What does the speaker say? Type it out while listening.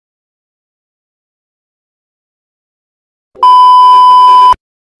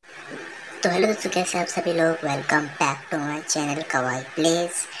तो हेलो दोस्तों, कैसे आप सभी लोग। Welcome back to my channel kavai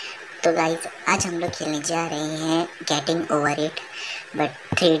place. तो गाइज, आज हम लोग खेलने जा रहे हैं getting over it but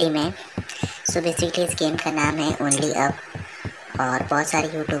 3D में। सो बेसिकली इस गेम का नाम है ओनली अप, और बहुत सारे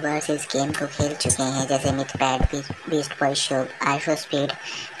यूट्यूबर्स इस गेम को खेल चुके हैं, जैसे मिथपैड, बीस्ट बॉय शो, आईफो स्पीड,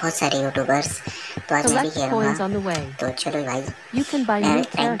 बहुत सारे यूट्यूबर्स। तो आज मैं भी Collect खेलूँगा। coins on the way. तो चलो भाई, You can buy मैं new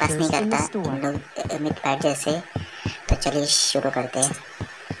टाइम पास नहीं characters in the करता store. इन लोग मिथपैड जैसे। तो चलिए शुरू करते हैं।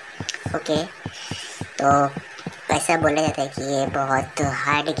 ओके, तो ऐसा बोला जाता है कि ये बहुत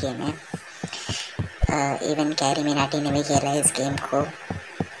हार्ड गेम है। इवन कैरी मिनाटी ने भी खेला है इस गेम को,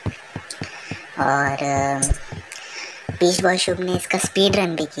 और बीच बॉय शुभ ने इसका स्पीड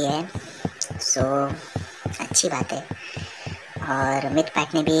रन भी किया है। सो अच्छी बात है। और मिथ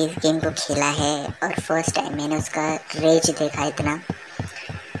पैट ने भी इस गेम को खेला है, और फर्स्ट टाइम मैंने उसका रेज देखा इतना।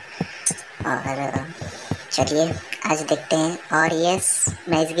 और चलिए आज देखते हैं। और यस,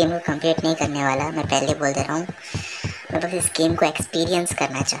 मैं इस गेम को कंप्लीट नहीं करने वाला, मैं पहले बोल दे रहा हूँ। मैं बस इस गेम को एक्सपीरियंस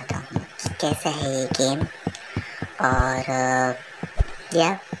करना चाहता हूँ कि कैसा है ये गेम। और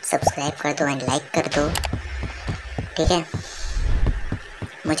या सब्सक्राइब कर दो एंड लाइक कर दो, ठीक है,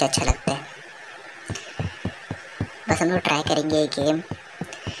 मुझे अच्छा लगता है। बस हम लोग ट्राई करेंगे ये गेम।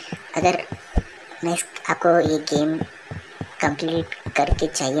 अगर आपको ये गेम कंप्लीट करके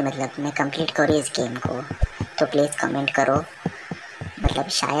चाहिए, मतलब मैं कंप्लीट करूँ इस गेम को, तो प्लीज़ कमेंट करो। मतलब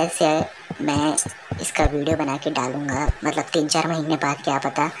शायद से मैं इसका वीडियो बना के डालूँगा, मतलब 3-4 महीने बाद, क्या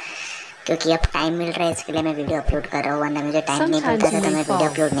पता, क्योंकि अब टाइम मिल रहा है इसके लिए मैं वीडियो अपलोड कर रहा हूँ, वरना मुझे टाइम नहीं मिलता Sometimes you था तो may मैं वीडियो fall,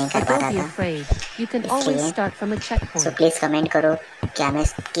 अपलोड नहीं कर but don't पाता be था। afraid. You can always इसलिए start from a so checkpoint. Please comment करो क्या मैं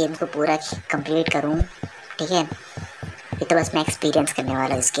इस गेम को पूरा कंप्लीट करूँ, ठीक है। ये तो बस मैं एक्सपीरियंस करने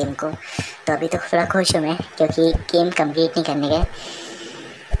वाला हूँ इस गेम को। तो अभी तो थोड़ा खुश हूँ मैं, क्योंकि गेम कंप्लीट नहीं करने गए।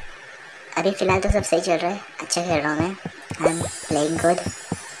 अभी फ़िलहाल तो सब सही चल रहा है, अच्छा खेल रहा हूँ मैं। I am playing good.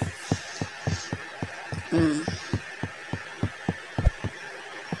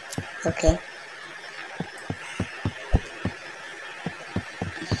 Okay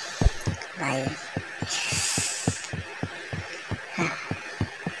भाई,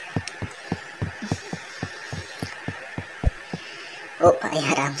 ओ भाई,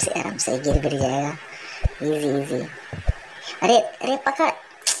 आराम से गिर जाएगा। Easy easy. अरे अरे पकड़।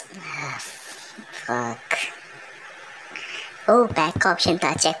 फक। ओ, बैक का ऑप्शन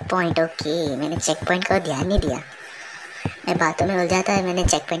था, चेक पॉइंट। ओके, मैंने चेक पॉइंट का ध्यान नहीं दिया। मैं बातों में उलझाता है, मैंने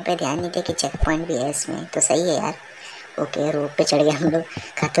चेक पॉइंट पे ध्यान नहीं दिया कि चेक पॉइंट भी है इसमें। तो सही है यार। ओके, रोप पे चढ़ गए हम लोग,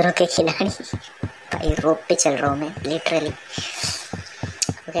 खतरों के खिलाड़ी। भाई रोप पे चल रहा हूँ मैं literally.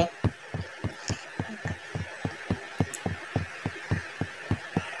 Okay,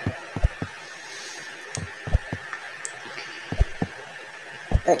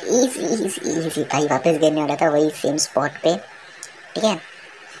 easy easy easy भाई। वापस गिरने वाला था वही सेम स्पॉट पे, ठीक है।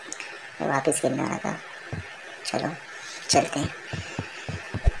 मैं वापस गिरने वाला था। चलो चलते हैं।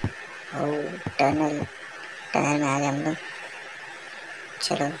 ओ, टनल टनल में आ गए हम लोग।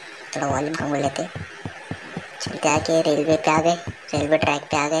 चलो थोड़ा वॉल्यूम कम कर लेते। चलते आगे, रेलवे पे आ गए, रेलवे ट्रैक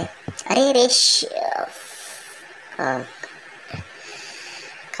पे आ गए। अरे रेश, कहाँ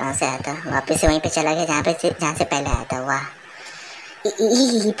से आया था, वापस से वहीं पे चला गया जहाँ से पहले आया था। वाह,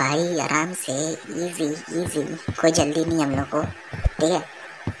 भाई आराम से, इजी इजी, कोई जल्दी नहीं हम लोग को, ठीक है।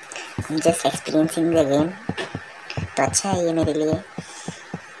 हम जस्ट एक्सपीरियंसिंग द गेम। तो अच्छा है ये मेरे लिए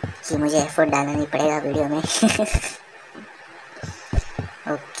कि मुझे एफर्ट डालना नहीं पड़ेगा वीडियो में।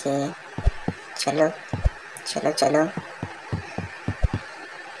 ओके, चलो चलो चलो।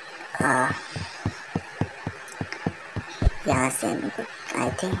 यहाँ से हम आए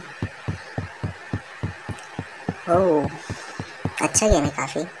थे। ओह, अच्छा गेम है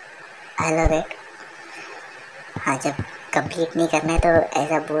काफ़ी, आई लव इट। हाँ, जब कंप्लीट नहीं करना है तो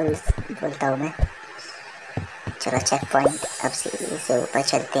ऐसा बोलता हूँ मैं। चलो चेक पॉइंट, अब सीढ़ी से ऊपर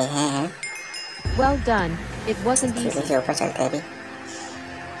चलते हैं। Well done. It wasn't सीढ़ी easy. से ऊपर चलते हैं अभी।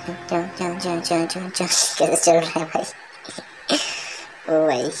 कैसे चल रहा है भाई। ओ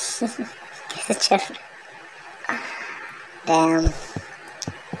भाई, कैसे चल रहा है। Dam,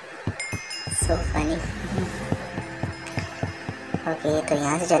 so funny. ओके, तो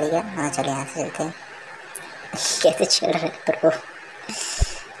यहाँ से चले गया। हाँ चलो यहाँ से चलते हैं। कैसे चल रहा है प्रो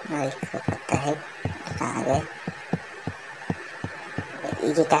भाई को पता है। कहाँ गए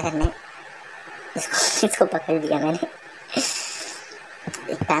ये, क्या करना है। इसको पकड़ लिया मैंने।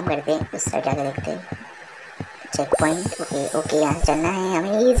 एक काम करते हैं, उस साइड जाकर देखते हैं। चेक पॉइंट, ओके ओके, यहाँ से चलना है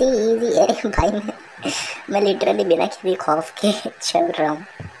हमें। Easy easy. अरे भाई, मैं लिटरली बिना किसी खौफ के चल रहा हूँ।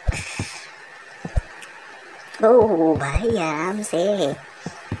 ओह भाई, आराम से।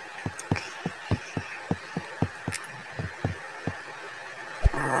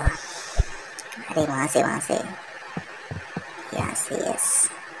 अरे वहाँ से यहाँ से यस।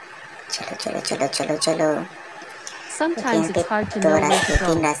 चलो चलो चलो चलो चलो। ओके Sometimes यहाँ पे it's hard to 2 know where to रास्ते,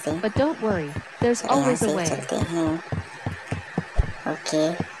 3 go, रास्ते। but don't worry, there's चलो यहाँ always a से way. चलते हैं। ओके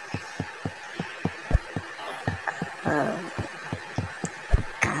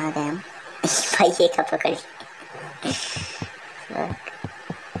कहाँ गए हम? भाई ये क्या पकड़।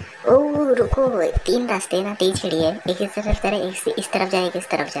 ओ रुको, 3 रास्ते ना, 3 सीढ़ी है। एक इस तरफ जा रहा है, एक इस तरफ जा रहा है, एक इस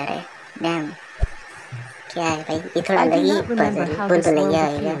तरफ जा रहा है। डैम क्या है भाई, ये थोड़ा I अलग do he not remember puzzle how भूल this world भुलैया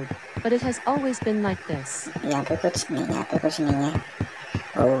है क्या? appeared, but it has always been like this. यहाँ पे कुछ नहीं, यहाँ पे कुछ नहीं है।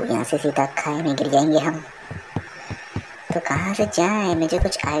 ओ यहाँ से सीधा खाई में गिर जाएंगे हम। तो कहाँ से जाए, मुझे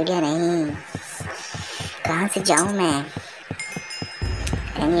कुछ आइडिया नहीं। कहाँ से जाऊँ मैं?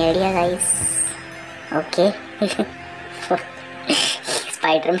 Any idea guys? Okay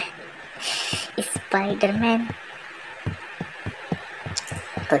Spiderman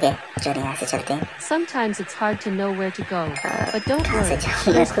okay चलो यहाँ से चलते हैं। Sometimes it's hard to know where to go, but don't कहाँ से worry, जाऊँ?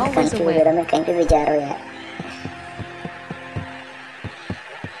 मैं there's खुद always a कंफ्यूज हो रहा हूँ, way. मैं कहीं पे भी जा रहा हूँ यार।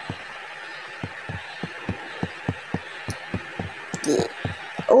 ये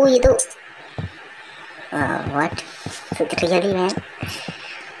ओ ये तो व्हाट रियली मैन,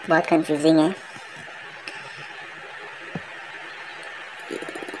 बहुत कंफ्यूजिंग है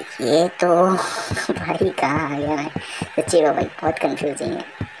ये तो। भाई कहाँ आ गया मैं, सच्ची में भाई बहुत कंफ्यूजिंग है,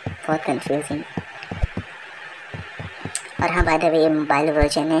 बहुत कंफ्यूजिंग। और हाँ बाय द वे ये मोबाइल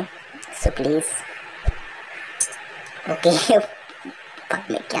वर्जन है, सो प्लीज़ ओके। भाई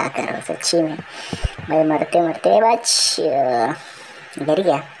मैं क्या कर रहा हूँ सच्ची में भाई, मरते मरते बच डर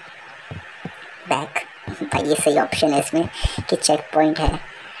गया। बैक भाई ये सही ऑप्शन है इसमें कि चेक पॉइंट है,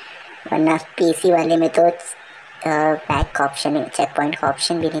 वरना पीसी वाले में तो बैक का ऑप्शन, चेक पॉइंट का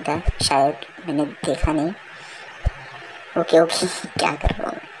ऑप्शन भी नहीं था शायद, मैंने देखा नहीं। ओके ओके क्या कर रहा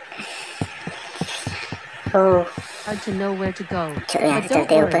हूँ मैं? Hard to know where to go, चलो यहाँ but से don't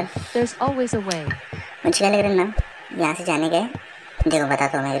चलते हैं worry, ऊपर। there's always a way. मुझे क्या लग रहा है ना, यहाँ से जाने गए, देखो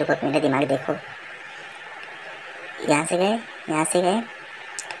बताता हूँ मैं, रुको मेरा दिमाग देखो। यहाँ से गए, यहाँ से गए,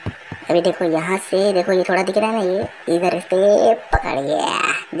 अभी देखो यहाँ से देखो, ये थोड़ा दिख रहा है ना, ये इधर से पकड़ गया।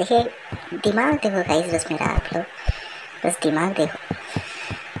 देखिए दिमाग देखो गाइस, बस मेरा आप लोग बस दिमाग देखो।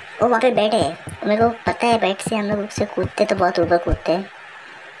 ओ वहाँ पे बेड है, मेरे को पता है बेड से हम लोग उससे कूदते तो बहुत ऊपर कूदते हैं।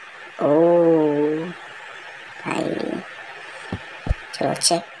 ओ भाई चलो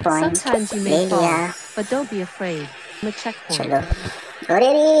check Sometimes point you may ले लिया। fall, but don't be afraid. I'm a checkpoint. चलो अरे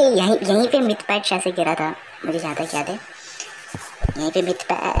अरे यहीं यहीं पे मिथ पैट शायद गिरा था, मुझे जहाँ तक याद है यहीं पे मिथ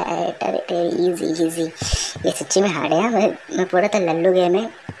पैट। अरे इजी इजी, ये सच्ची में हार्ड है। मैं पूरा था लल्लू गेम है,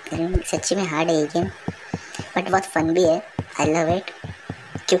 लेकिन सच्ची में हार्ड है ये गेम, बट बहुत फन भी है। आई लव इट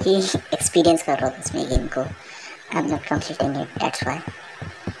क्योंकि एक्सपीरियंस कर रहा हूँ इसमें गेम को। I am not completing it, that's why.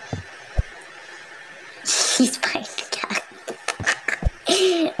 क्या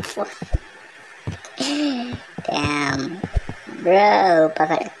डैम ब्रो,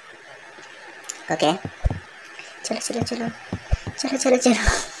 पकड़। ओके चलो चलो चलो चलो चलो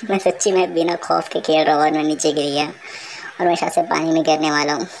चलो। मैं सच्ची में बिना खौफ के खेल रहा हूँ और मैं नीचे गिर गया और मैं शायद से पानी में गिरने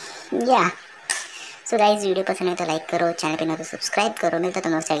वाला हूँ या। सो गाइस वीडियो पसंद है तो लाइक करो, चैनल पे ना तो सब्सक्राइब करो। मिलता तो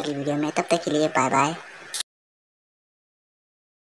नेक्स्ट वीडियो में, तब तक के लिए बाय बाय।